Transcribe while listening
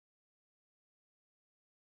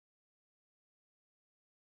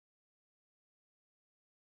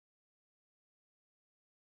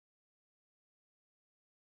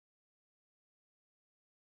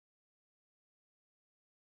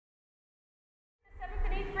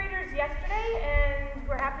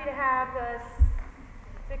have the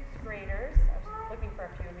sixth graders. I was looking for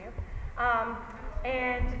a few of you.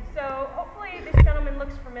 And so hopefully this gentleman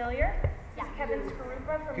looks familiar. This is Kevin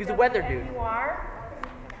Skarupa from He's a weather dude. WMUR.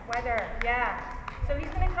 Weather, yeah. So he's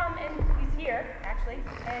going to come and he's here, actually,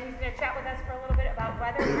 and he's going to chat with us for a little bit about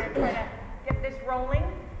weather. We're going to try to get this rolling,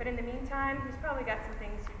 but in the meantime, he's probably got some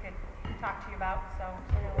things he could talk to you about, so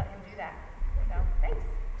we're going to let him do that. So, thanks.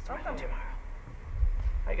 Welcome.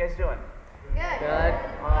 How you guys doing? Good. Good.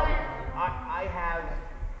 I have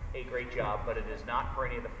a great job, but it is not for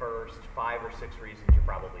any of the first 5 or 6 reasons you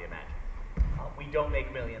probably imagine. We don't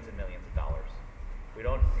make millions and millions of dollars. We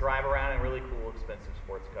don't drive around in really cool, expensive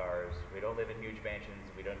sports cars. We don't live in huge mansions.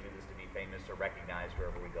 We don't do this to be famous or recognized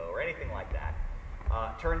wherever we go or anything like that.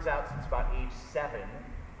 Turns out since about age 7,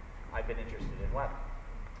 I've been interested in weather.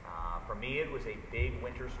 For me, it was a big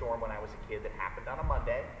winter storm when I was a kid that happened on a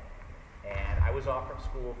Monday. And I was off from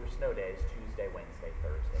school for snow days, Tuesday, Wednesday,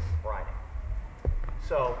 Thursday, Friday.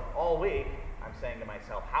 So all week, I'm saying to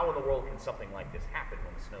myself, how in the world can something like this happen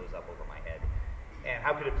when the snow's up over my head? And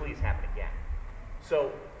how could it please happen again?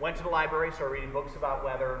 So went to the library, started reading books about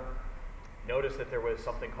weather, noticed that there was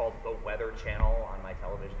something called the Weather Channel on my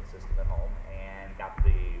television system at home, and got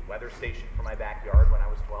the weather station for my backyard when I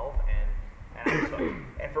was 12, and I was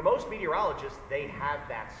hooked. And for most meteorologists, they have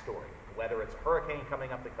that story. Whether it's a hurricane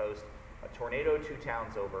coming up the coast, a tornado 2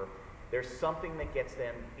 towns over, there's something that gets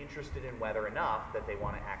them interested in weather enough that they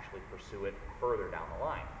want to actually pursue it further down the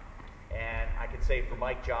line. And I could say for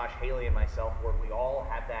Mike, Josh, Haley, and myself, we all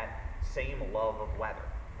have that same love of weather.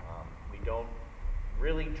 We don't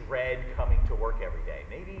really dread coming to work every day.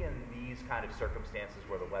 Maybe in these kind of circumstances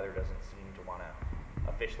where the weather doesn't seem to want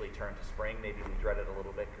to officially turn to spring, maybe we dread it a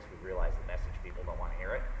little bit because we realize the message people don't want to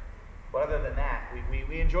hear it. But other than that,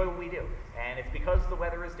 we enjoy what we do. And it's because the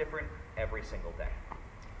weather is different every single day.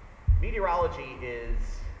 Meteorology is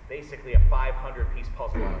basically a 500-piece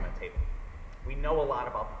puzzle on a table. We know a lot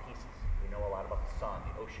about the pieces. We know a lot about the sun,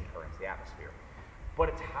 the ocean currents, the atmosphere. But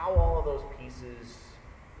it's how all of those pieces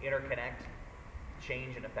interconnect,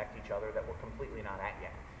 change, and affect each other that we're completely not at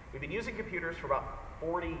yet. We've been using computers for about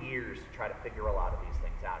 40 years to try to figure a lot of these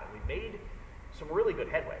things out, and we've made some really good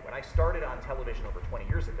headway. When I started on television over 20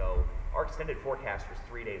 years ago, our extended forecast was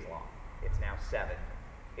 3 days long. It's now 7.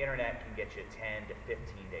 Internet can get you 10 to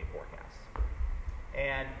 15-day forecasts.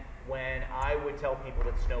 And when I would tell people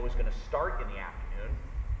that snow was going to start in the afternoon,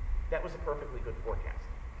 that was a perfectly good forecast.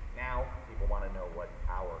 Now, people want to know what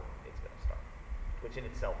hour it's going to start, which in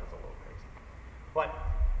itself is a little crazy. But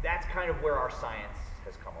that's kind of where our science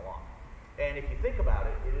has come along. And if you think about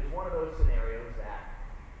it, it is one of those scenarios that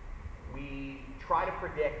we try to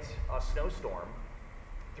predict a snowstorm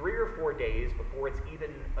 3 or 4 days before it's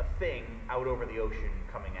even a thing out over the ocean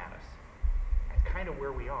coming at us. That's kind of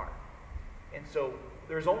where we are. And so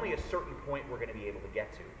there's only a certain point we're going to be able to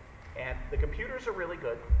get to. And the computers are really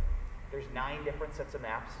good. There's 9 different sets of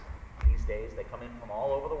maps these days. They come in from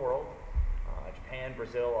all over the world. Japan,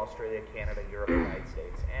 Brazil, Australia, Canada, Europe, the United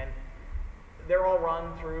States. And they're all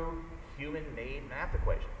run through human-made math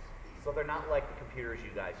equations. So they're not like the computers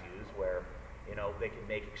you guys use where, you know, they can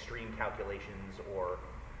make extreme calculations or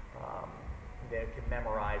they can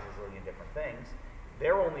memorize a zillion different things.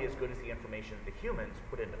 They're only as good as the information that the humans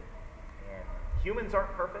put into them. And humans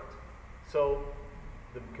aren't perfect, so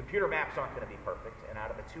the computer maps aren't going to be perfect. And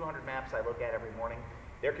out of the 200 maps I look at every morning,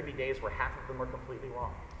 there can be days where half of them are completely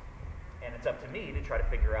wrong. And it's up to me to try to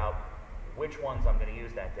figure out which ones I'm going to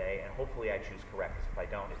use that day, and hopefully I choose correct, because if I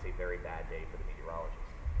don't, it's a very bad day for the meteorologist.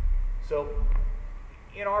 So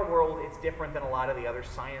in our world, it's different than a lot of the other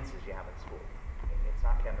sciences you have at school. It's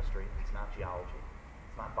not chemistry, it's not geology,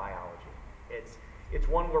 it's not biology. It's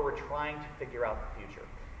one where we're trying to figure out the future.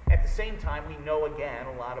 At the same time, we know, again,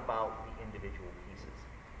 a lot about the individual pieces.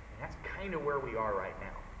 And that's kind of where we are right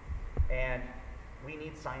now. And we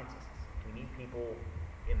need scientists. We need people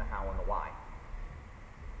in the how and the why.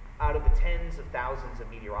 Out of the tens of thousands of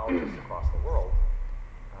meteorologists across the world,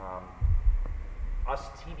 us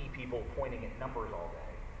TV people pointing at numbers all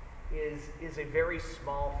day is a very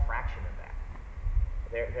small fraction of that.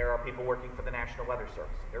 There are people working for the National Weather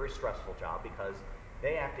Service, a very stressful job because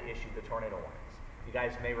they have to issue the tornado warnings. You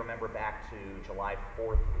guys may remember back to July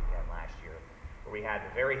 4th weekend last year, where we had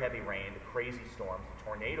the very heavy rain, the crazy storms, the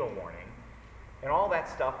tornado warning, and all that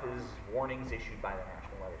stuff is warnings issued by the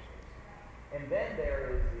National Weather Service. And then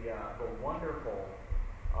there is the wonderful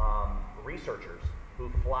researchers who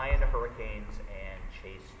fly into hurricanes and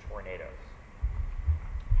chase tornadoes.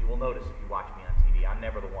 You will notice if you watch me on TV, I'm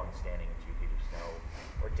never the one standing in 2 feet of snow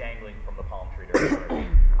or dangling from the palm tree during the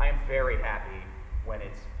hurricane. I am very happy when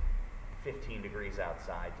it's 15 degrees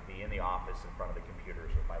outside to be in the office in front of the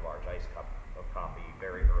computers with my large iced cup of coffee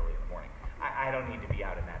very early in the morning. I don't need to be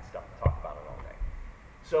out in that stuff to talk about it all day.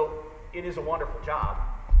 So it is a wonderful job,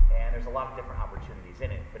 and there's a lot of different opportunities in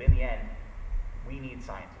it, but in the end, we need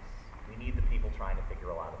scientists. We need the people trying to figure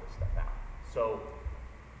a lot of this stuff out. So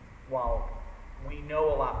while we know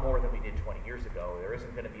a lot more than we did 20 years ago, there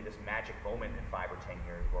isn't going to be this magic moment in 5 or 10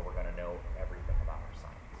 years where we're going to know everything about our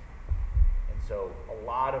science. And so a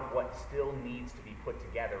lot of what still needs to be put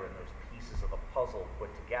together and those pieces of the puzzle put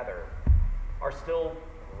together are still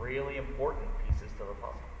really important pieces to the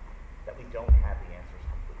puzzle that we don't have the answers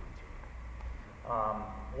completely to.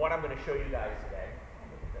 What I'm going to show you guys today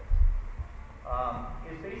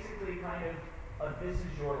is basically kind of a this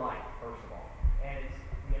is your life, first of all. And it's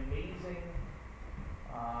the amazing,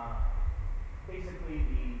 basically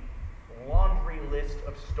the laundry list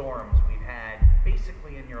of storms we've had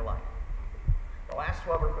basically in your life. The last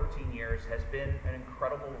 12 or 13 years has been an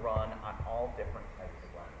incredible run on all different types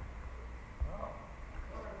of weather. Oh.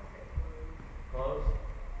 Close.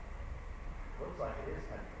 Looks like it is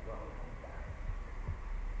kind of low.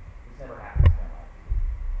 This never happens in my life.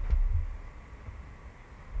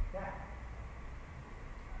 Yeah.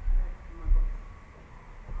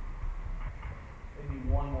 Maybe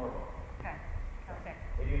one more book. Okay. Okay.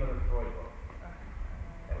 Maybe another Freud book.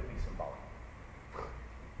 That would be symbolic.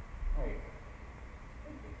 There you go.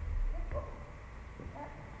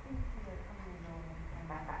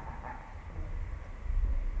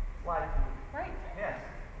 Slide. Right. Yes.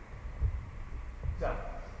 So,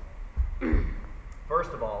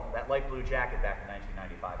 first of all, that light blue jacket back in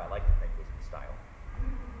 1995, I like to think was in style.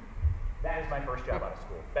 That is my first job out of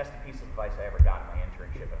school. Best piece of advice I ever got in my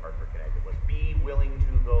internship at Hartford, Connecticut was be willing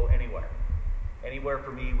to go anywhere. Anywhere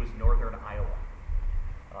for me was northern Iowa.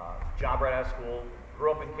 Job right out of school,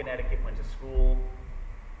 grew up in Connecticut, went to school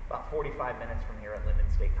about 45 minutes from here at Linden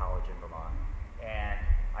State College in Vermont, and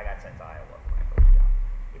I got sent to Iowa for my first job.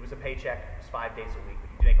 It was a paycheck, it was 5 days a week, but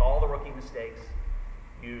you make all the rookie mistakes,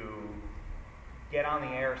 you get on the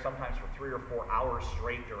air sometimes for 3 or 4 hours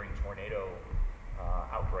straight during tornado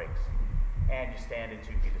outbreaks, and you stand in 2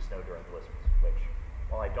 feet of snow during blizzards, which,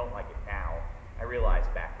 while I don't like it now, I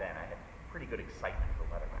realized back then I had pretty good excitement for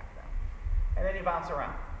weather back then. And then you bounce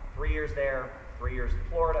around. 3 years there, 3 years in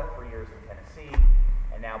Florida, 3 years in Tennessee,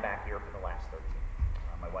 and now back here for the last 13.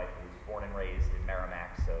 My wife was born and raised in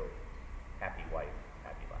Merrimack, so happy wife,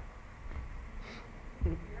 happy life.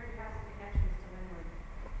 You already have some connections to Lin-Wood.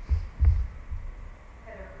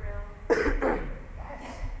 Heather Krill. Yes.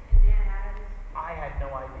 And Dan Adams. I had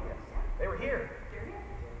no idea. They were here. They're here.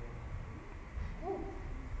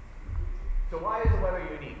 So why is the weather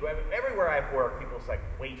unique? Everywhere I've worked, people say,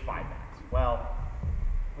 wait 5 minutes. Well,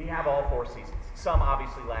 we have all 4 seasons. Some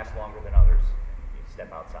obviously last longer than others. You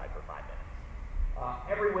step outside for 5 minutes.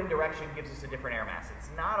 Every wind direction gives us a different air mass. It's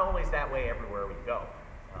not always that way everywhere we go.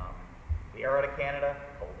 The air out of Canada,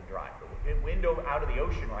 cold and dry. The wind out of the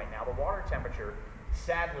ocean right now, the water temperature,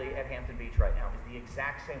 sadly at Hampton Beach right now, is the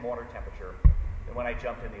exact same water temperature than when I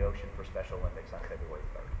jumped in the ocean for Special Olympics on February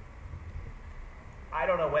 3rd. I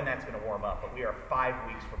don't know when that's going to warm up, but we are 5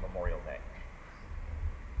 weeks from Memorial Day.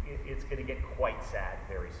 It's going to get quite sad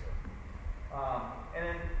very soon. And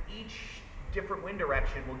then each different wind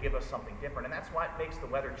direction will give us something different, and that's what makes the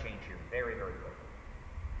weather change here very, very quickly.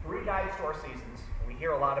 3 guides to our seasons. We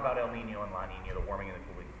hear a lot about El Nino and La Nina, the warming in the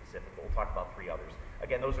cooling Pacific, but we'll talk about 3 others.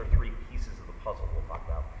 Again, those are 3 pieces of the puzzle we'll talk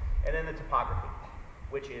about. And then the topography,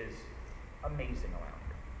 which is amazing around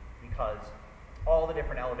here, because all the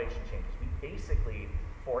different elevation changes. We basically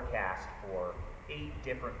forecast for 8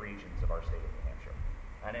 different regions of our state of New Hampshire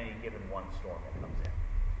on any given one storm that comes in.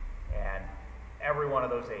 And every one of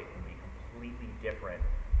those 8 can be completely different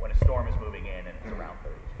when a storm is moving in and it's around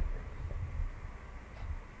 32 degrees.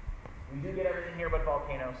 We do get everything here but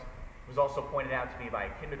volcanoes. It was also pointed out to me by a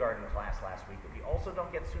kindergarten class last week that we also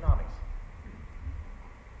don't get tsunamis.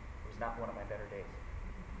 It was not one of my better days.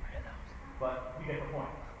 But you get the point.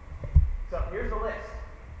 So here's the list.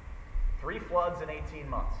 3 floods in 18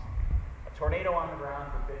 months. A tornado on the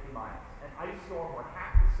ground for 50 miles. An ice storm where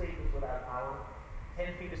half the state was without power.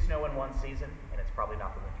 10 feet of snow in one season, and it's probably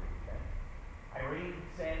not the winter you think. Irene,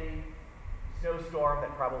 Sandy, snowstorm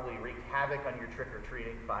that probably wreaked havoc on your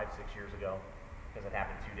trick-or-treating 5, 6 years ago, because it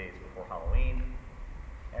happened 2 days before Halloween.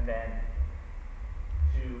 And then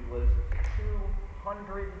was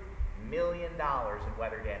 $200 million in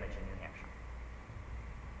weather damage in New Hampshire.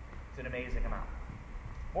 It's an amazing amount.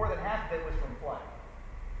 More than half of it was from flooding.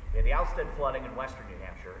 We had the Alstead flooding in western New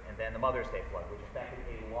Hampshire, and then the Mother's Day flood, which affected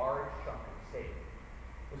a large chunk of the state.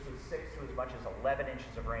 This was 6 to as much as 11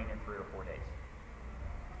 inches of rain in 3 or 4 days.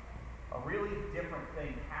 A different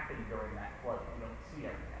thing happened during that flood that you don't see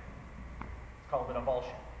every day. It's called an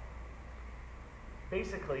avulsion.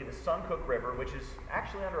 Basically, the Suncook River, which is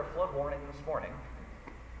actually under a flood warning this morning,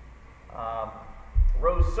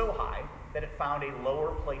 rose so high that it found a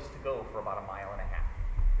lower place to go for about 1.5 miles.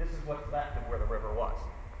 This is what's left of where the river was.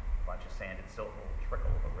 A bunch of sand and silt, a little trickle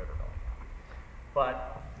of a river going down.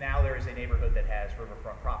 But now there is a neighborhood that has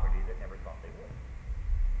riverfront property that never thought they would.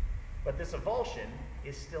 But this avulsion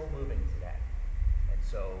is still moving today. And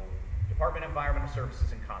so Department of Environmental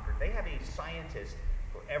Services in Concord, they have a scientist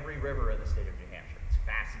for every river in the state of New Hampshire. It's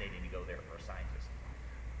fascinating to go there for a scientist.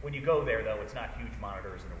 When you go there, though, it's not huge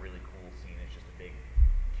monitors and a really cool scene. It's just a big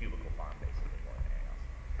cubicle farm, basically, more than anything else.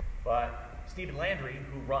 But Stephen Landry,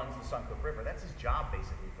 who runs the Suncook River, that's his job,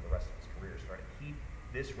 basically, for the rest of his career, is trying to keep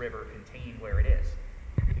this river contained where it is,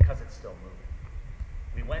 because it's still moving.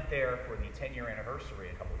 We went there for the 10-year anniversary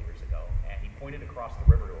a couple of years ago, and he pointed across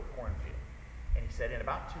the river to a cornfield. And he said, in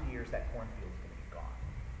about 2 years, that cornfield is going to be gone.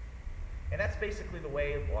 And that's basically the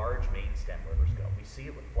way large main stem rivers go. We see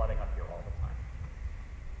it with flooding up here all the time.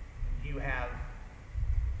 You have,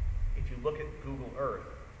 if you look at Google Earth,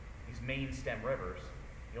 these main stem rivers,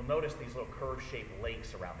 you'll notice these little curve-shaped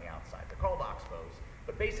lakes around the outside. They're called oxbows,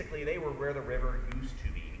 but basically they were where the river used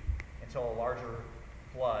to be until a larger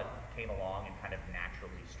flood came along and kind of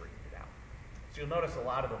naturally straightened it out. So you'll notice a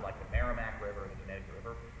lot of them, like the Merrimack River and the Connecticut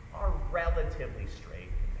River, are relatively straight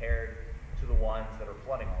compared to the ones that are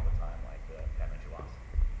flooding all the time, like the Pemigewasset,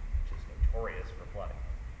 which is notorious for flooding.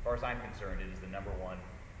 As far as I'm concerned, it is the #1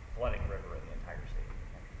 flooding river in the entire state of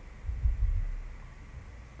New Hampshire.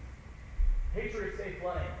 Patriots Day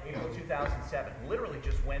flooding, April 2007, literally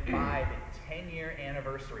just went by the 10-year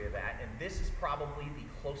anniversary of that, and this is probably the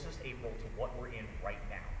closest April to what we're in right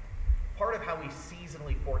now. Part of how we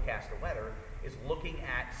seasonally forecast the weather is looking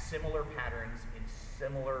at similar patterns in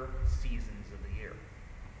similar seasons of the year.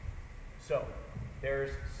 So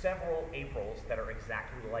there's several Aprils that are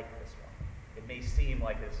exactly like this one. It may seem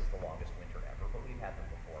like this is the longest winter ever, but we've had them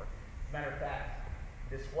before. As a matter of fact,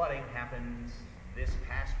 this flooding happened this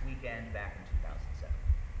past weekend back in 2007.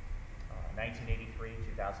 1983,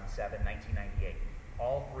 2007, 1998.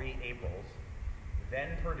 All 3 Aprils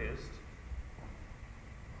then produced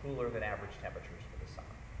cooler than average temperatures for the summer.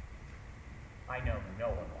 I know no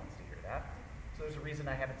one wants to hear that, so there's a reason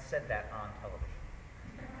I haven't said that on television.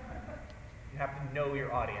 You have to know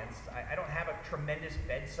your audience. I don't have a tremendous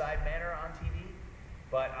bedside manner on TV,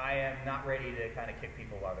 but I am not ready to kind of kick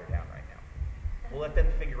people while they're down right now. We'll let them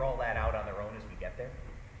figure all that out on their own as we get there.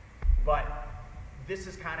 But this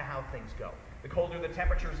is kind of how things go. The colder the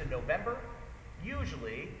temperatures in November,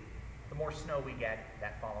 usually the more snow we get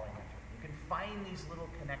that following winter. You can find these little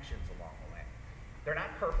connections along the way. They're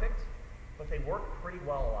not perfect, but they work pretty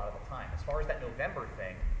well a lot of the time. As far as that November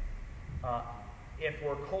thing, if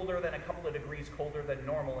we're colder than a couple of degrees colder than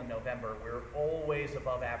normal in November, we're always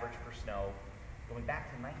above average for snow, going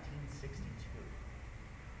back to 1962.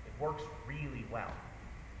 It works really well.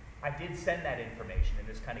 I did send that information, and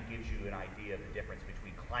this kind of gives you an idea of the difference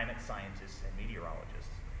between climate scientists and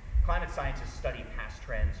meteorologists. Climate scientists study past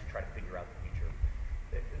trends to try to figure out the future.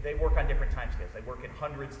 They work on different time scales. They work in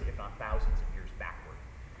hundreds to, if not thousands of years backward.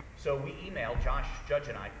 So we emailed, Josh Judge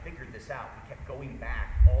and I figured this out. We kept going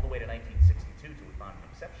back all the way to 1962 till we found an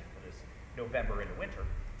exception for this November into winter.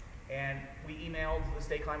 And we emailed the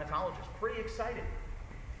state climatologist, pretty excited.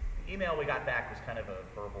 The email we got back was kind of a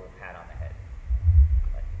verbal pat on the head.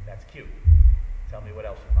 Like, that's cute. Tell me what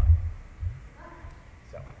else you find.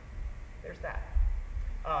 So, there's that.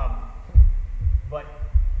 But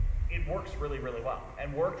it works really, really well,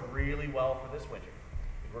 and worked really well for this winter.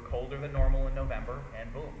 We were colder than normal in November,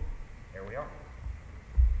 and boom, here we are.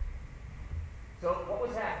 So what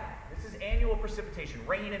was happening? This is annual precipitation,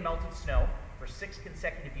 rain and melted snow for 6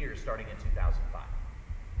 consecutive years starting in 2005.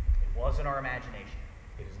 It wasn't our imagination.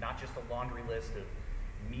 It is not just a laundry list of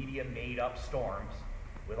media made-up storms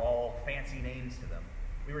with all fancy names to them.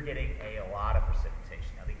 We were getting a lot of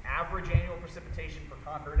precipitation. Now the average annual precipitation for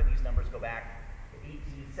Concord, and these numbers go back to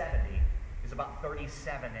 1870, is about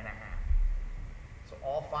 37.5. So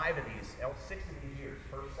all 5 of these, all 6 of these years,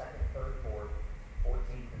 1st, 2nd, 3rd, 4th,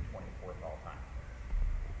 14th, and 24th all time.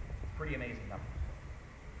 Pretty amazing numbers.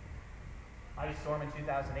 Ice storm in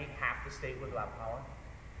 2008, half the state was without power.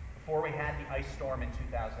 Before we had the ice storm in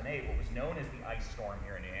 2008, what was known as the ice storm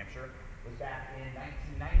here in New Hampshire was back in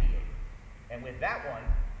 1998. And with that one,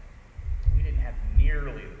 we didn't have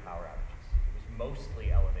nearly the power outages. It was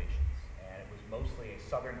mostly elevations, and it was mostly a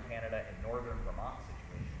southern Canada and northern Vermont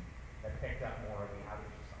situation that picked up more of the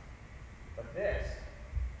outages on. But this,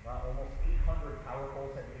 almost 800 power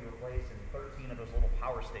poles had to be replaced, and 13 of those little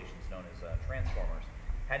power stations known as transformers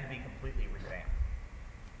had to be completely revamped.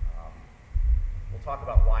 We'll talk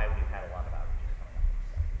about why we've had a lot of outages coming up in a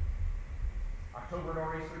second. October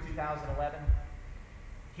nor'easter 2011.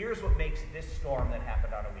 Here's what makes this storm that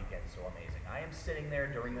happened on a weekend so amazing. I am sitting there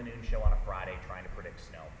during the noon show on a Friday trying to predict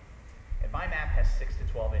snow. And my map has 6 to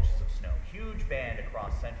 12 inches of snow. Huge band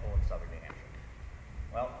across central and southern New Hampshire.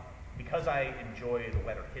 Well, because I enjoy the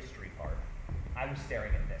weather history part, I was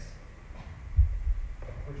staring at this,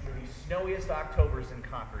 which are the snowiest Octobers in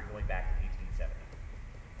Concord going back to 1870.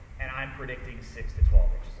 And I'm predicting 6 to 12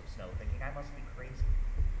 inches of snow, thinking I must be crazy.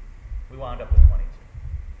 We wound up with 22.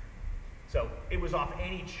 So it was off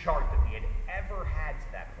any chart that we had ever had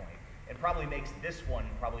to that point, and probably makes this one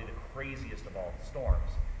probably the craziest of all the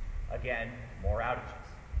storms. Again, more outages.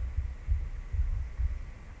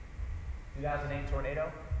 2008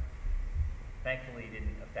 tornado, thankfully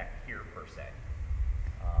didn't affect here per se,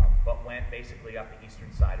 but went basically up the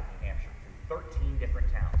eastern side of New Hampshire through 13 different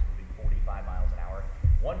towns, moving 45 miles an hour.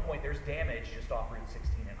 One point, there's damage just off Route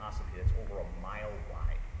 16 in Ossipee that's over a mile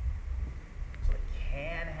wide. So they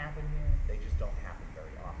can happen here, they just don't happen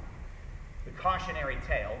very often. The cautionary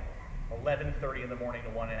tale, 11:30 in the morning to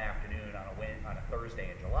 1 in the afternoon on a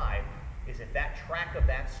Thursday in July, is if that track of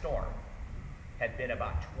that storm had been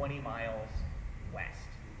about 20 miles west,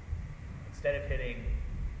 instead of hitting,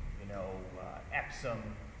 Epsom,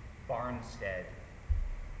 Barnstead,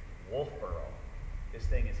 Wolfboro, this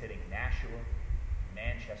thing is hitting Nashua,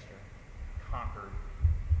 Manchester, Concord,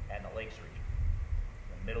 and the Lakes region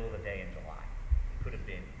in the middle of the day in July. It could have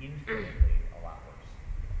been infinitely a lot worse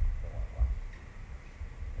than what it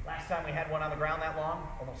was. Last time we had one on the ground that long,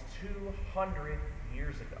 almost 200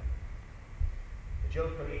 years ago. The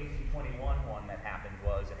joke of the 1821 one that happened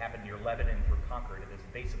was it happened near Lebanon through Concord. It has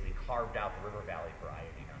basically carved out the river valley for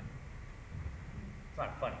I-89. It's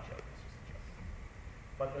not a funny joke, it's just a joke.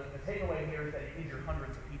 But the takeaway here is that it injured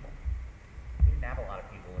hundreds of people. We didn't have a lot of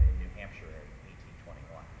people in New Hampshire in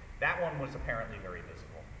 1821. That one was apparently very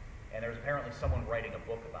visible. And there's apparently someone writing a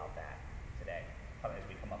book about that today, as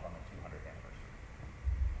we come up on the 200th anniversary.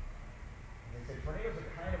 They said tornadoes are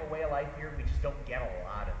kind of a way of life here. We just don't get a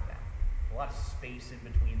lot of them. A lot of space in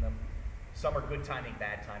between them. Some are good timing,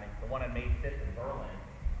 bad timing. The one on May 5th in Berlin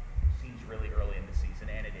seems really early in the season,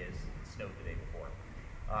 and it is. It snowed the day before.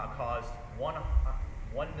 Caused $1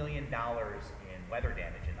 million in weather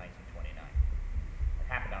damage in 1929. It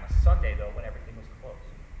happened on a Sunday, though, when everything was closed.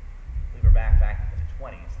 We were back in the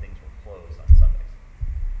 20s, things were closed on Sundays.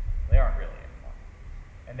 They aren't really anymore.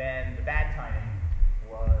 And then the bad timing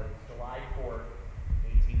was July 4th,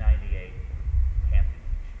 1898, Hampton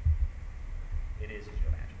Beach. It is, as you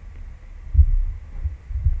imagine.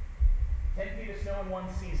 10 feet of snow in one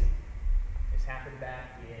season. This happened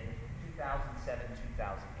back in 2007,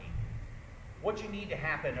 2008. What you need to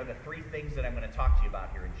happen are the 3 things that I'm going to talk to you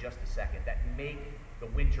about here in just a second that make the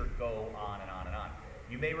winter go on and on and on.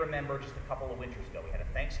 You may remember just a couple of winters ago, we had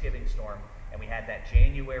a Thanksgiving storm, and we had that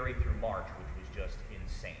January through March, which was just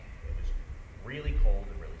insane. It was really cold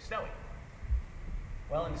and really snowy.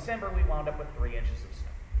 Well, in December, we wound up with 3 inches of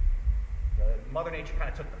snow. Mother Nature kind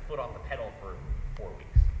of took the foot off the pedal for 4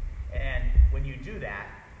 weeks. And when you do that,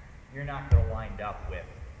 you're not going to wind up with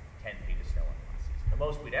 10 feet of snow in one season. The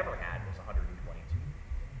most we'd ever had was 122.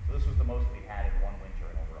 So this was the most we'd had in one winter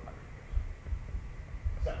in over 100 years.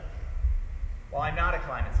 So, while I'm not a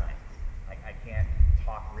climate scientist, I can't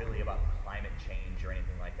talk really about climate change or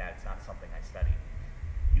anything like that. It's not something I study.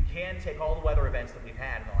 You can take all the weather events that we've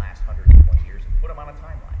had in the last 120 years and put them on a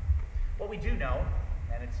timeline. What we do know,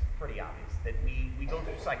 and it's pretty obvious, that we go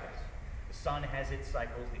through cycles. The sun has its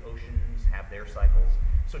cycles, the oceans have their cycles.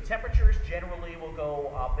 So temperatures generally will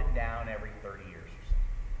go up and down every 30 years or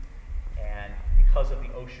so. And because of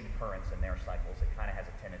the ocean currents and their cycles, it kind of has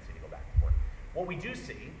a tendency to go back and forth. What we do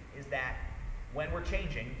see is that when we're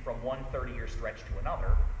changing from one 30-year stretch to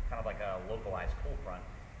another, kind of like a localized cold front,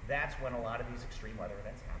 that's when a lot of these extreme weather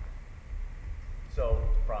events happen. So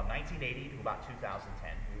from 1980 to about 2010,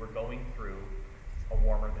 we were going through a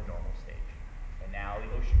warmer than normal stage. And now the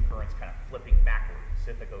ocean current's kind of flipping backward.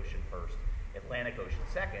 Pacific Ocean first, Atlantic Ocean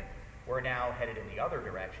second. We're now headed in the other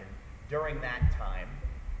direction. During that time,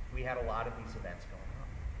 we had a lot of these events going on.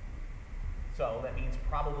 So that means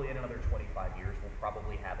probably in another 25 years, we'll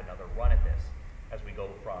probably have another run at this as we go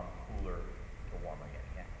from cooler to warmer yet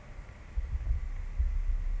again.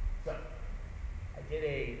 So I did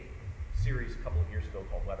a series a couple of years ago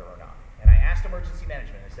called Weather or Not. And I asked emergency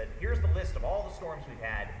management, I said, here's the list of all the storms we've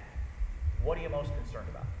had. What are you most concerned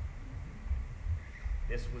about?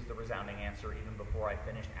 This was the resounding answer even before I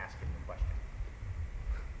finished asking the question.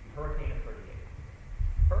 Hurricane of 38.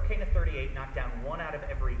 Hurricane of 38 knocked down 1 out of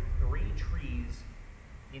every 3 trees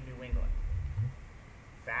in New England.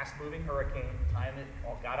 Fast-moving hurricane, time it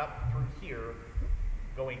all got up through here,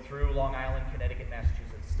 going through Long Island, Connecticut,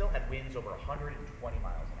 Massachusetts, still had winds over 120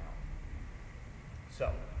 miles an hour.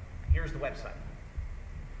 So, here's the website.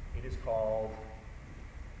 It is called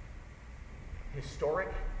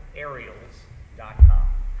historicaerials.com.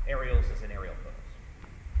 Aerials is in aerial photos.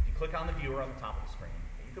 If you click on the viewer on the top of the screen,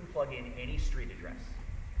 you can plug in any street address.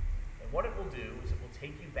 And what it will do is it will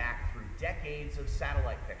take you back through decades of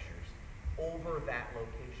satellite pictures over that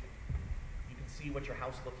location. You can see what your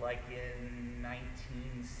house looked like in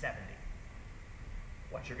 1970.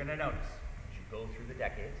 What you're going to notice as you go through the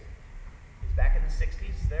decades is back in the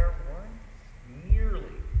 60s, there weren't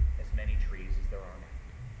nearly as many trees as there are now.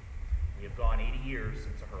 We have gone 80 years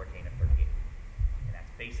since a hurricane of 38. And that's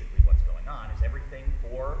basically what's going on, is everything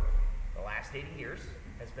for the last 80 years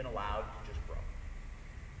has been allowed to just grow.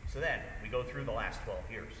 So then, we go through the last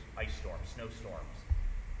 12 years, ice storms, snowstorms,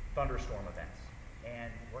 thunderstorm events,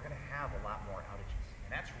 and we're going to have a lot more outages.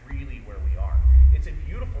 And that's really where we are. It's a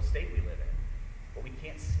beautiful state we live in, but we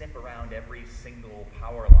can't snip around every single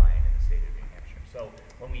power line in the state of New Hampshire. So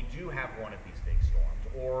when we do have one of these big storms,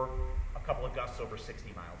 or a couple of gusts over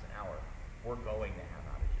 60 miles an hour, we're going to have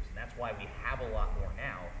outages. And that's why we have a lot more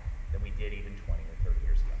now than we did even 20 or 30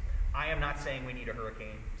 years ago. I am not saying we need a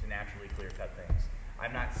hurricane to naturally clear-cut things.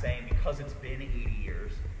 I'm not saying because it's been 80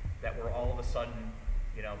 years that we're all of a sudden,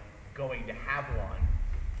 going to have one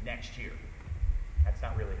next year. That's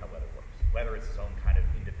not really how weather works. Weather is its own kind of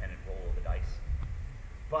independent roll of the dice.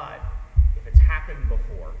 But if it's happened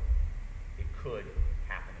before, it could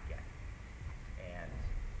happen again. And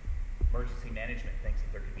emergency management thinks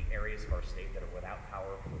that there could be areas of our state that are without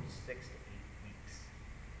power for 6 to 8 weeks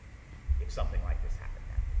if something like this happened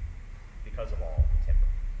now, because of all the timber.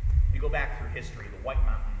 If you go back through history, the White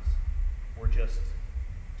Mountains were just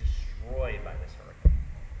destroyed by this hurricane.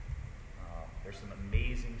 There's some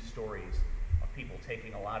amazing stories of people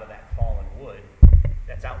taking a lot of that fallen wood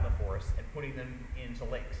that's out in the forest and putting them into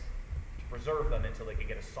lakes to preserve them until they could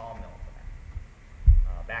get a sawmill for them.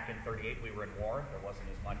 Back in 38, we were in war. There wasn't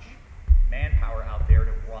as much manpower out there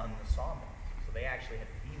to run the sawmills. So they actually had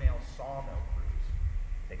female sawmill crews.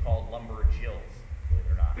 They called lumber jills, believe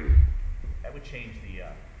it or not. That would change the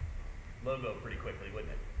logo pretty quickly,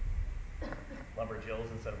 wouldn't it? Lumber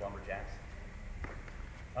jills instead of lumberjacks.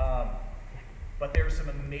 But there's some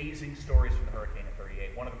amazing stories from the hurricane of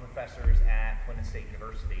 38. One of the professors at Plymouth State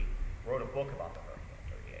University wrote a book about the hurricane of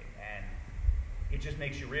 38. And it just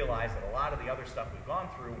makes you realize that a lot of the other stuff we've gone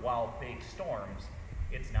through, while big storms,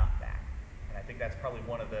 it's not that. And I think that's probably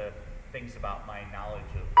one of the things about my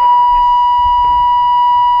knowledge of weather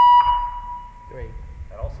history. Great.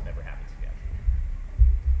 That also never happens again.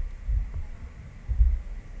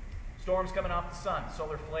 Storms coming off the sun,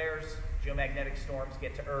 solar flares, geomagnetic storms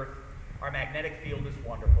get to Earth. Our magnetic field is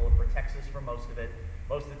wonderful. It protects us from most of it.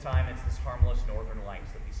 Most of the time, it's this harmless northern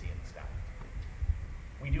lights that we see in the sky.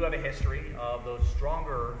 We do have a history of those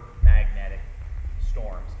stronger magnetic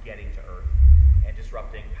storms getting to Earth and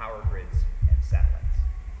disrupting power grids and satellites.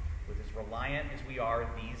 With as reliant as we are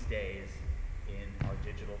these days in our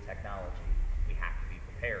digital technology, we have to be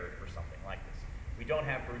prepared for something like this. We don't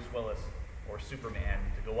have Bruce Willis or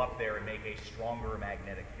Superman to go up there and make a stronger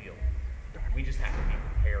magnetic field. We just have to be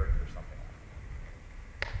prepared for something like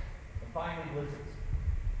that. And finally, blizzards,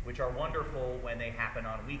 which are wonderful when they happen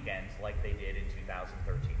on weekends like they did in 2013 and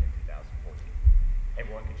 2014.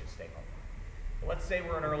 Everyone could just stay home. But let's say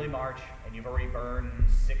we're in early March and you've already burned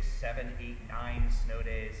 6, 7, 8, 9 snow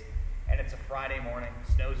days, and it's a Friday morning.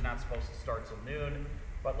 Snow's not supposed to start till noon,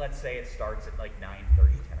 but let's say it starts at like 9:30,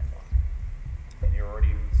 10 o'clock. And you're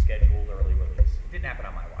already scheduled early release. It didn't happen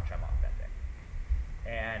on my watch, I'm off that day.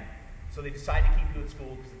 And so they decide to keep you at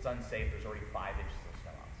school because it's unsafe. There's already 5 inches of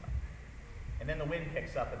snow outside. And then the wind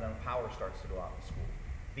picks up and then the power starts to go out in school.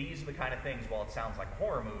 These are the kind of things, while it sounds like a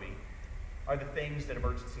horror movie, are the things that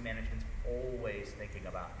emergency management's always thinking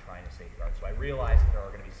about and trying to safeguard. So I realize that there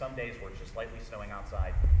are going to be some days where it's just lightly snowing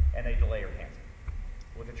outside and they delay or cancel.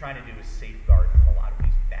 What they're trying to do is safeguard from a lot of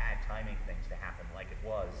these bad timing things to happen like it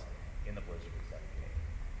was in the blizzard of 78.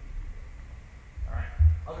 All right,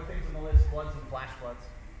 other things on the list, floods and flash floods.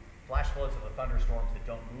 Flash floods are the thunderstorms that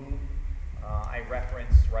don't move. I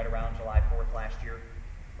referenced right around July 4th last year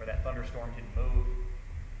where that thunderstorm didn't move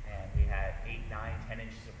and we had 8, 9, 10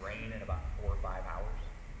 inches of rain in about 4 or 5 hours.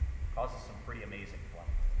 Causes some pretty amazing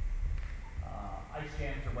flooding. Ice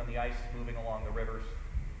jams are when the ice is moving along the rivers.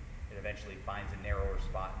 It eventually finds a narrower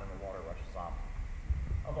spot and then the water rushes off.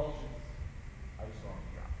 Avulsions, ice storms,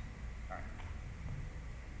 droughts. All right.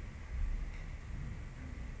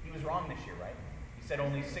 He was wrong this year, right? He said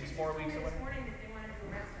only 6 more weeks of This winter. morning that they wanted to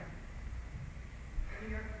arrest him. The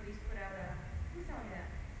New York police put out a, who's telling me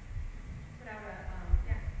that? Put out a,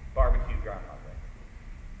 yeah. Barbecue groundhog, right?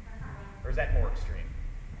 Or is that more extreme?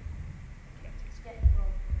 Can't taste it. Yeah,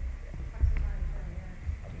 well,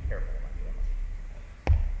 I'll be careful when I do it.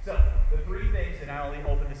 So, the 3 things, and I'll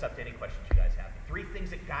open this up to any questions you guys have. The 3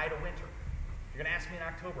 things that guide a winter. If you're going to ask me in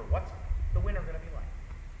October, what's the winter going to be like?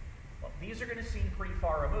 Well, these are going to seem pretty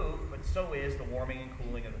far removed, but so is the warming and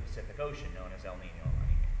cooling of the Pacific Ocean, known as El Nino and La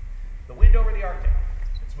Nina. The wind over the Arctic,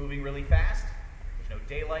 it's moving really fast. There's no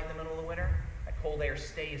daylight in the middle of the winter. That cold air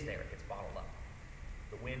stays there. It gets bottled up.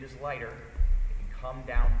 The wind is lighter. It can come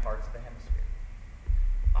down parts of the hemisphere.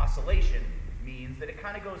 Oscillation means that it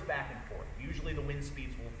kind of goes back and forth. Usually the wind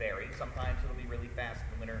speeds will vary. Sometimes it'll be really fast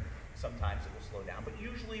in the winter. Sometimes it will slow down, but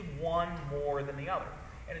usually one more than the other.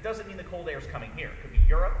 And it doesn't mean the cold air is coming here. It could be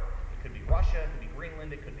Europe. It could be Russia, it could be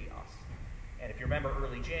Greenland, it could be us. And if you remember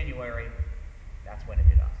early January, that's when it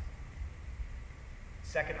hit us.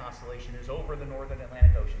 Second oscillation is over the northern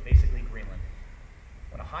Atlantic Ocean, basically Greenland.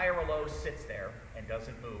 When a high or a low sits there and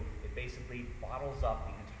doesn't move, it basically bottles up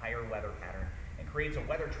the entire weather pattern and creates a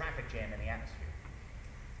weather traffic jam in the atmosphere.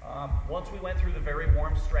 Once we went through the very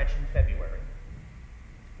warm stretch in February,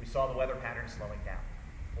 we saw the weather pattern slowing down.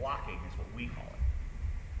 Blocking is what we call it.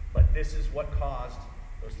 But this is what caused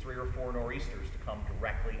those 3 or 4 nor'easters to come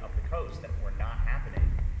directly up the coast that were not happening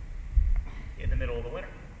in the middle of the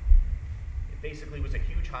winter. It basically was a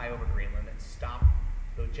huge high over Greenland that stopped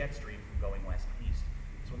the jet stream from going west and east.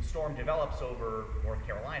 So when the storm develops over North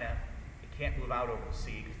Carolina, it can't move out over the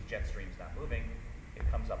sea because the jet stream's not moving. It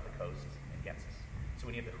comes up the coast and gets us. So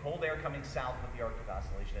when you have the cold air coming south with the Arctic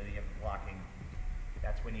oscillation and you have the blocking,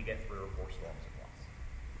 that's when you get 3 or 4 storms at once.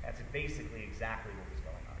 That's basically exactly what was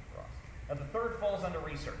going on for us. Now the third falls under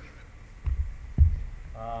research.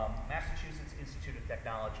 Massachusetts Institute of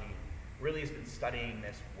Technology really has been studying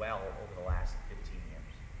this well over the last 15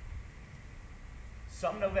 years.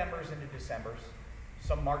 Some Novembers into Decembers,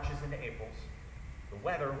 some Marches into Aprils, the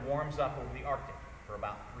weather warms up over the Arctic for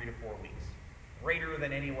about 3 to 4 weeks, greater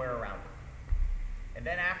than anywhere around it. And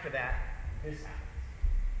then after that, this happens.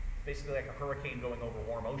 Basically like a hurricane going over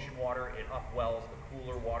warm ocean water, it upwells the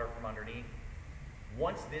cooler water from underneath.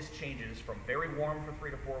 Once this changes from very warm for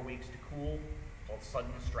 3 to 4 weeks to cool, called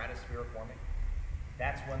sudden stratospheric warming,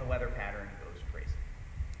 that's when the weather pattern goes crazy.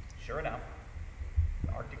 Sure enough,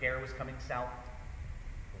 the Arctic air was coming south,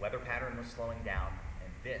 the weather pattern was slowing down,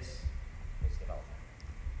 and this was developing.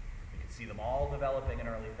 We could see them all developing in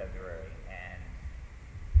early February, and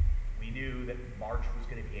we knew that March was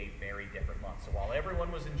going to be a very different month. So while everyone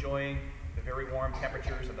was enjoying the very warm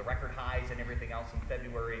temperatures and the record highs and everything else in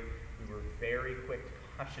February, we were very quick to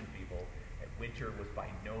caution people that winter was by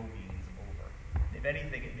no means over. And if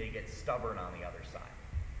anything, it may get stubborn on the other side.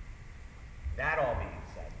 That all being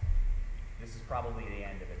said, this is probably the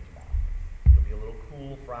end of it tomorrow. It'll be a little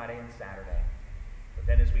cool Friday and Saturday. But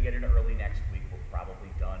then as we get into early next week, we're probably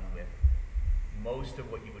done with most of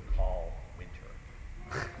what you would call winter.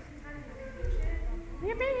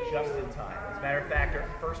 Yippee! Just in time. As a matter of fact, our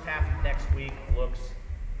first half of next week looks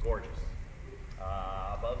gorgeous.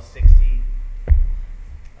 Above 60.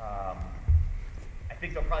 I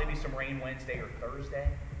think there'll probably be some rain Wednesday or Thursday,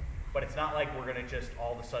 but it's not like we're going to just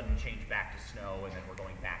all of a sudden change back to snow and then we're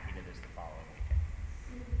going back into this the following weekend.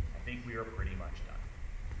 I think we are pretty much done.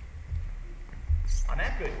 On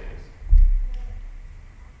that good news,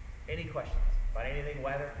 any questions about anything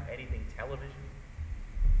weather, anything television?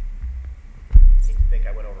 I hate to think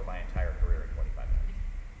I went over my entire career in 25 minutes.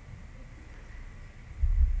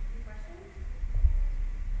 Any questions?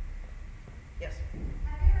 Yes?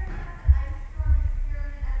 Have you ever had the ice storm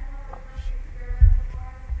experiment as one of the first experimental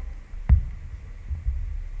forms?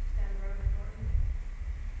 Down the road in Thornton?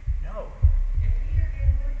 No. Here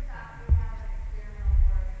in Woodstock, we have an experimental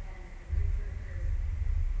forest, and the researchers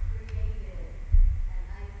created an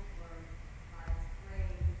ice storm by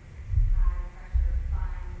spraying high-pressure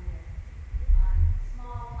fine mist on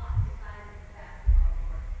small lots the size of a basketball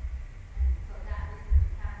court. And so that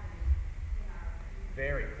research is happening in our community.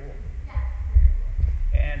 Very cool. Yeah, very cool.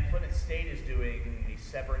 And Plymouth State is doing a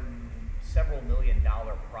several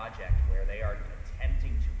million-dollar project where they are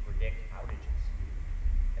attempting to predict outages.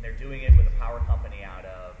 And they're doing it with a power company out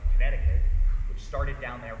of Connecticut, which started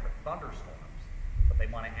down there for thunderstorms, but they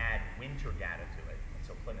want to add winter data to it. And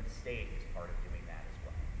so Plymouth State is part of doing that as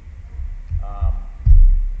well.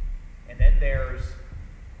 And then there's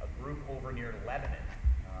a group over near Lebanon.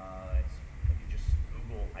 If you just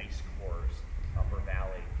Google ice cores, Upper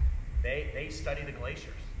Valley, they study the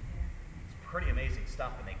glaciers. It's pretty amazing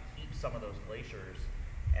stuff, and they keep some of those glaciers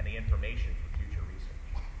and the information for future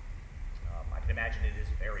research. I can imagine it is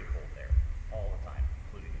very cold there all the time,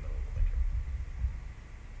 including the middle of the winter.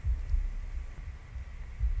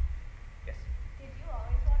 Yes? Did you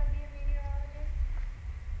always want to be a meteorologist?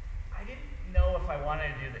 I didn't know if I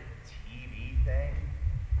wanted to do the TV thing.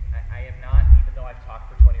 I am not, even though I've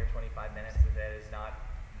talked for 20 or 25 minutes, that is not,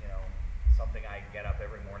 something I get up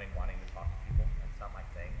every morning wanting to talk to people. That's not my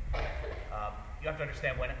thing. You have to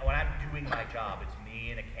understand, when I'm doing my job, it's me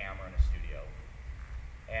and a camera in a studio,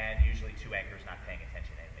 and usually two anchors not paying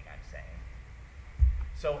attention to anything I'm saying.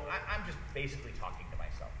 So I'm just basically talking to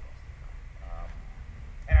myself most of the time.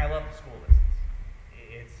 And I love the school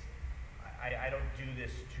visits. I don't do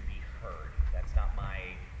this to be heard. That's not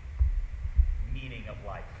my meaning of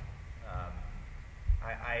life.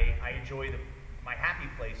 I enjoy my happy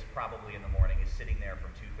place probably in the morning is sitting there from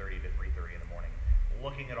 2:30 to 3:30 in the morning,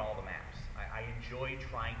 looking at all the maps. I enjoy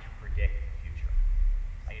trying to predict the future.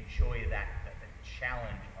 I enjoy the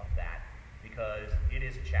challenge of that, because it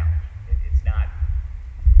is a challenge. It's not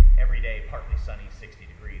every day partly sunny, 60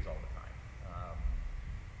 degrees all the time.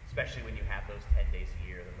 Especially when you have those 10 days a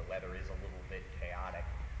year that the weather is a little bit chaotic,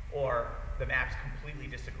 or the maps completely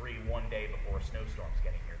disagree one day before a snowstorm's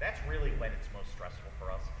getting here. That's really when it's most stressful for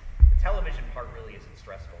us. The television part really isn't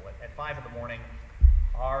stressful. At 5 in the morning,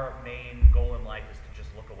 our main goal in life is to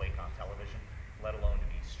just look awake on television, let alone to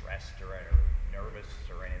be stressed or nervous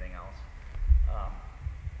or anything else.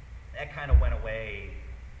 That kind of went away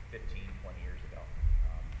 15, 20 years ago.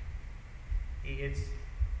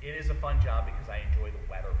 It is a fun job because I enjoy the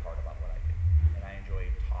weather part about what I do, and I enjoy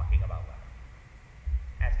talking about weather.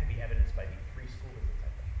 As can be evidenced by the 3 school visits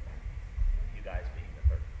I've done, you guys being the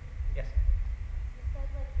 3rd. Yes? You said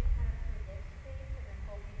you kind of predict things and then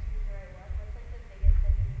hope you choose the right one. What's the biggest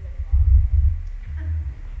thing you've been wrong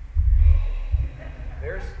about?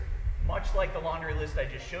 There's, much like the laundry list I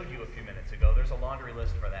just showed you a few minutes ago, there's a laundry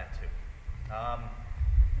list for that too.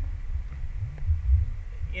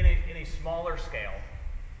 In a smaller scale,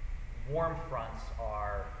 warm fronts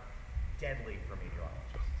are deadly for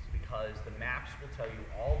meteorologists, because the maps will tell you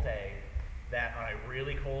all day that on a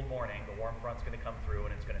really cold morning, the warm front's going to come through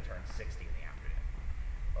and it's going to turn 60 in the afternoon.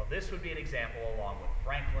 Well, this would be an example, along with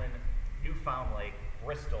Franklin, Newfound Lake,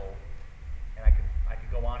 Bristol, and I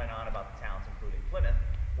could go on and on about the towns, including Plymouth,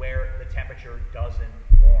 where the temperature doesn't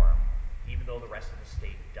warm, even though the rest of the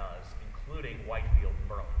state does, including Whitefield and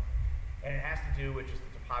Berlin. And it has to do with just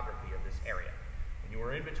the topography of this area. When you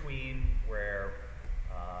are in between where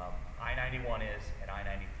I-91 is and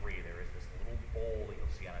I-93, there is this little bowl that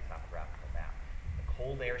you'll see on a topographical map. The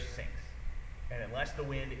cold air sinks, and unless the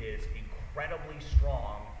wind is incredibly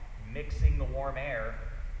strong, mixing the warm air,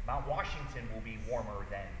 Mount Washington will be warmer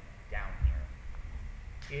than down here.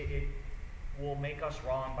 It will make us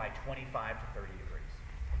wrong by 25 to 30 degrees.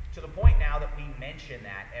 To the point now that we mention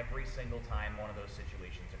that every single time one of those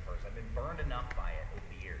situations occurs. I've been burned enough by it over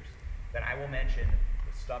the years that I will mention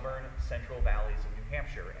the stubborn central valleys of New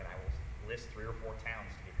Hampshire, and I will list 3 or 4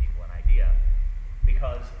 towns to give people an idea,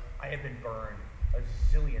 because I have been burned a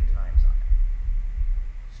zillion times on it.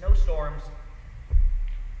 Snowstorms,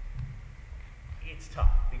 it's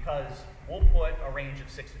tough, because we'll put a range of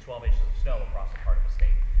 6 to 12 inches of snow across a part of the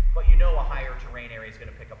state, but you know a higher terrain area is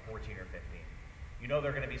going to pick up 14 or 15. You know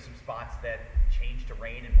there are going to be some spots that change to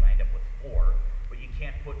rain and wind up with 4, but you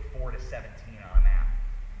can't put 4 to 17 on a map.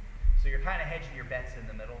 So you're kind of hedging your bets in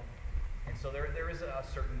the middle, and so there is a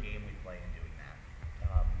certain game we play in doing that.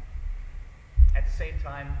 At the same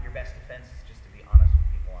time, your best defense is just to be honest with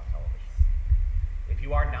people on television. If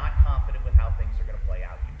you are not confident with how things are going to play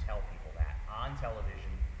out, you tell people that on television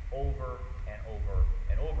over and over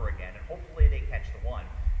and over again, and hopefully they catch the one,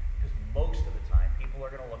 because most of the time people are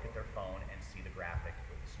going to look at their phone and see the graphic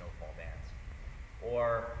with the snowfall bands,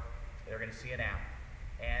 or they're going to see an app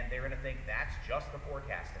and they're going to think that's just the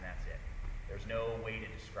forecast and that's it. There's no way to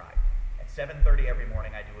describe. At 7:30 every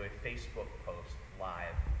morning, I do a Facebook post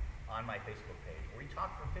live on my Facebook page where we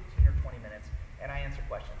talk for 15 or 20 minutes and I answer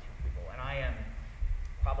questions from people, and I am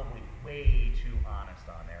probably way too honest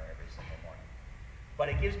on there every single morning. But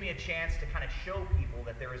it gives me a chance to kind of show people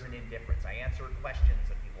that there is an indifference. I answer questions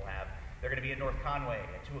that people have. They're going to be in North Conway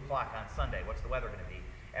at 2 o'clock on Sunday. What's the weather going to be?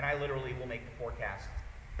 And I literally will make the forecast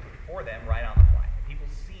for them right on the fly. And people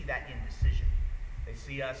see that indecision. They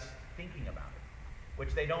see us thinking about it,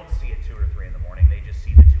 which they don't see at 2 or 3 in the morning. They just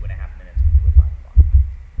see the 2.5 minutes we do at 5 o'clock.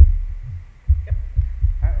 Yep.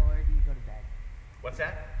 How early do you go to bed? What's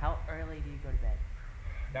that? How early do you go to bed?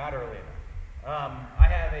 Not early enough. I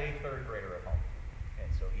have a 3rd grader at home, and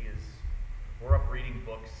so we're up reading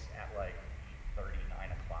books at like 8:30,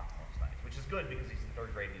 9 o'clock most nights, which is good because he's in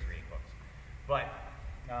 3rd grade and he's reading books. But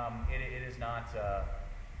It is not,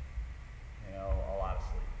 you know, a lot of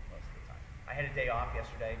sleep most of the time. I had a day off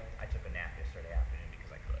yesterday. I took a nap yesterday afternoon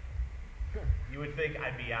because I could. You would think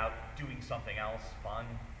I'd be out doing something else fun.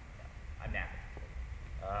 No, I'm napping.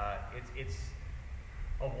 It's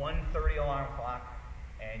a 1:30 alarm clock,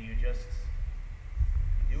 and you do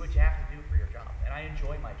what you have to do for your job. And I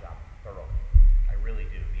enjoy my job thoroughly. I really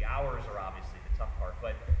do. The hours are obviously the tough part,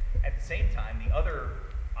 but at the same time, the other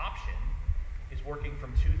option is working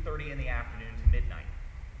from 2:30 in the afternoon to midnight,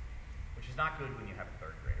 which is not good when you have a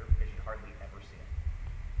third grader because you hardly ever see them.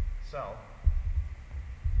 So,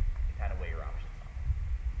 you kind of weigh your options on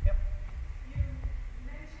that. Yep. You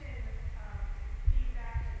mentioned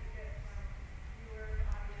feedback that you get from viewers,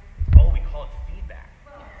 audience. Oh, we call it feedback.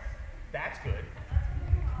 Well, That's good. that's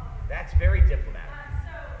what we call it. That's very diplomatic.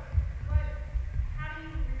 How do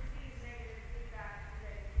you receive negative feedback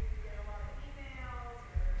today? Do you get a lot of emails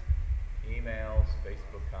or? Emails,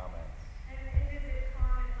 Facebook comments. And is it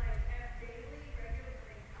common like daily,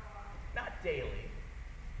 regularly, how often? Not daily.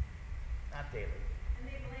 Not daily. And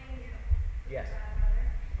they blame you. Yes. Bad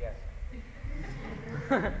Yes.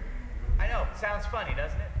 weather? I know, it sounds funny,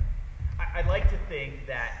 doesn't it? I like to think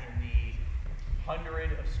that in the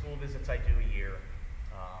 100 of school visits I do a year,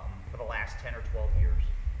 for the last 10 or 12 years,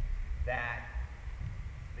 that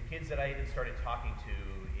the kids that I even started talking to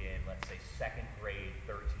in, let's say, second grade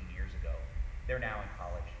 13 years ago, they're now in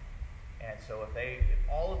college. And so if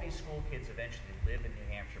all of these school kids eventually live in New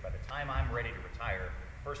Hampshire, by the time I'm ready to retire,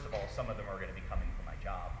 first of all, some of them are going to be coming for my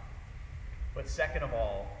job. But second of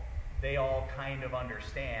all, they all kind of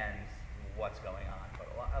understand what's going on. But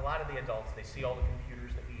a lot of the adults, they see all the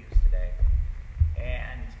computers that we use today,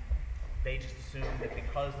 and they just assume that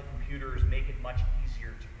because the computers make it much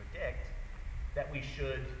easier to predict, that we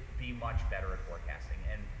should be much better at forecasting.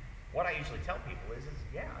 And what I usually tell people is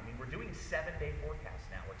yeah, I mean, we're doing 7-day forecasts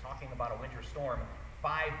now. We're talking about a winter storm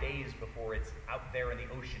 5 days before it's out there in the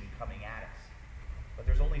ocean coming at us. But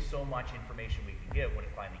there's only so much information we can give when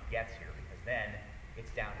it finally gets here, because then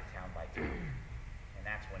it's down to town by town. And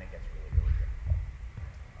that's when it gets really, really difficult.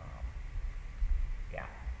 Yeah.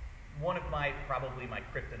 One of probably my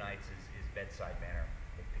kryptonites is bedside manner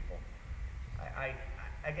with people.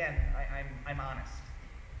 I'm honest.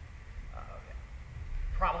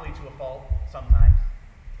 Probably to a fault sometimes.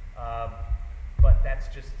 But that's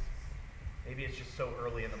just, maybe it's just so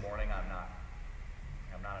early in the morning I'm not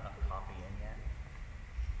enough coffee in yet.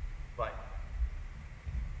 But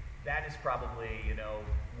that is probably, you know,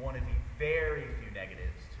 one of the very few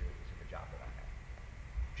negatives to the job that I have.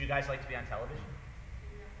 Do you guys like to be on television?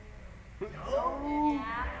 No?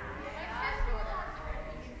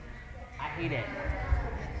 I hate it.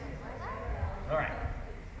 All right.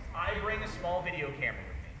 I bring a small video camera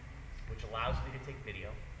with me, which allows me to take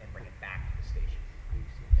video and bring it back to the station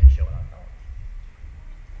and show it on television.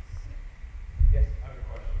 Yes? I have a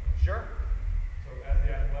question. Sure. So as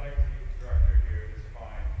the athletic director here at this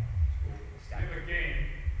fine school, we have a game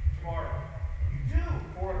tomorrow. You do?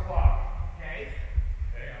 4 o'clock. Okay.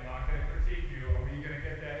 Okay, I'm not going to critique you. Are we going to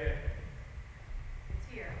get that in? It's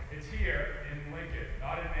here. It's here in Lincoln,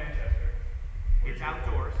 not in Manchester. It's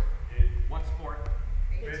outdoors. What sport?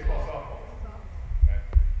 Baseball, softball.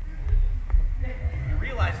 Okay. You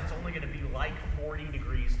realize it's only going to be like 40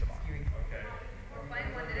 degrees tomorrow. Okay. We're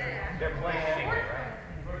playing one today. They're playing anyway, right?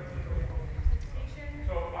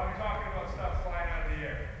 So I'm talking about stuff flying out of the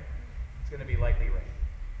air. It's going to be lightly rain.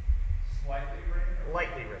 Slightly rain?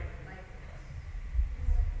 Lightly rain.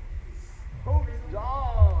 Oh,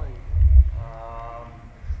 darling.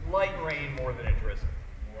 Light rain more than a drizzle.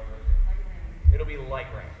 More than It'll be light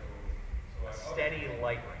rain. so like, Steady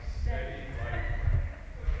light rain. steady, light.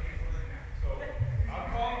 So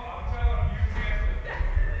I'm telling you, cancel it.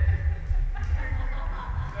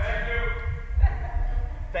 Thank you.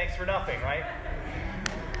 Thanks for nothing, right?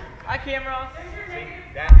 Hi, camera. See,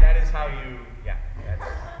 that is how you, yeah, that's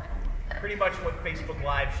pretty much what Facebook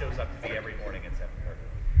Live shows up to be every morning at 7:30.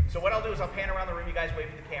 So what I'll do is I'll pan around the room, you guys wave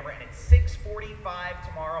for the camera, and it's 6:45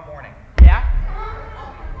 tomorrow morning. Yeah?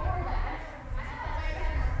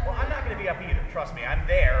 Well, I'm not going to be up either, trust me. I'm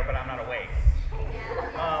there, but I'm not awake.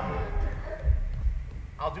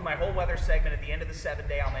 I'll do my whole weather segment at the end of the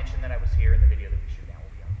 7-day. I'll mention that I was here, and the video that we shoot now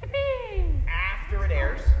will be on. After it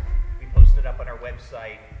airs, we post it up on our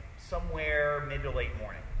website somewhere mid to late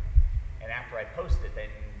morning. And after I post it, then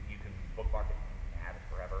you can bookmark it and have it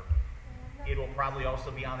forever. It'll probably also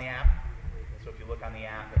be on the app. So if you look on the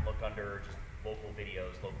app and look under just local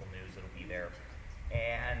videos, local news, it'll be there.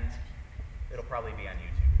 And it'll probably be on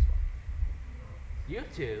YouTube as well.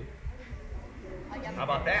 YouTube? How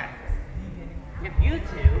about that? You have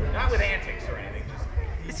YouTube? Not with antics or anything, just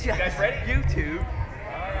It's You guys ready? YouTube.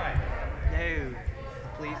 All right. No.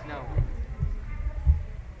 Please no.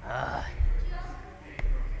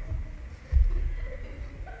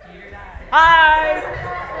 Hi.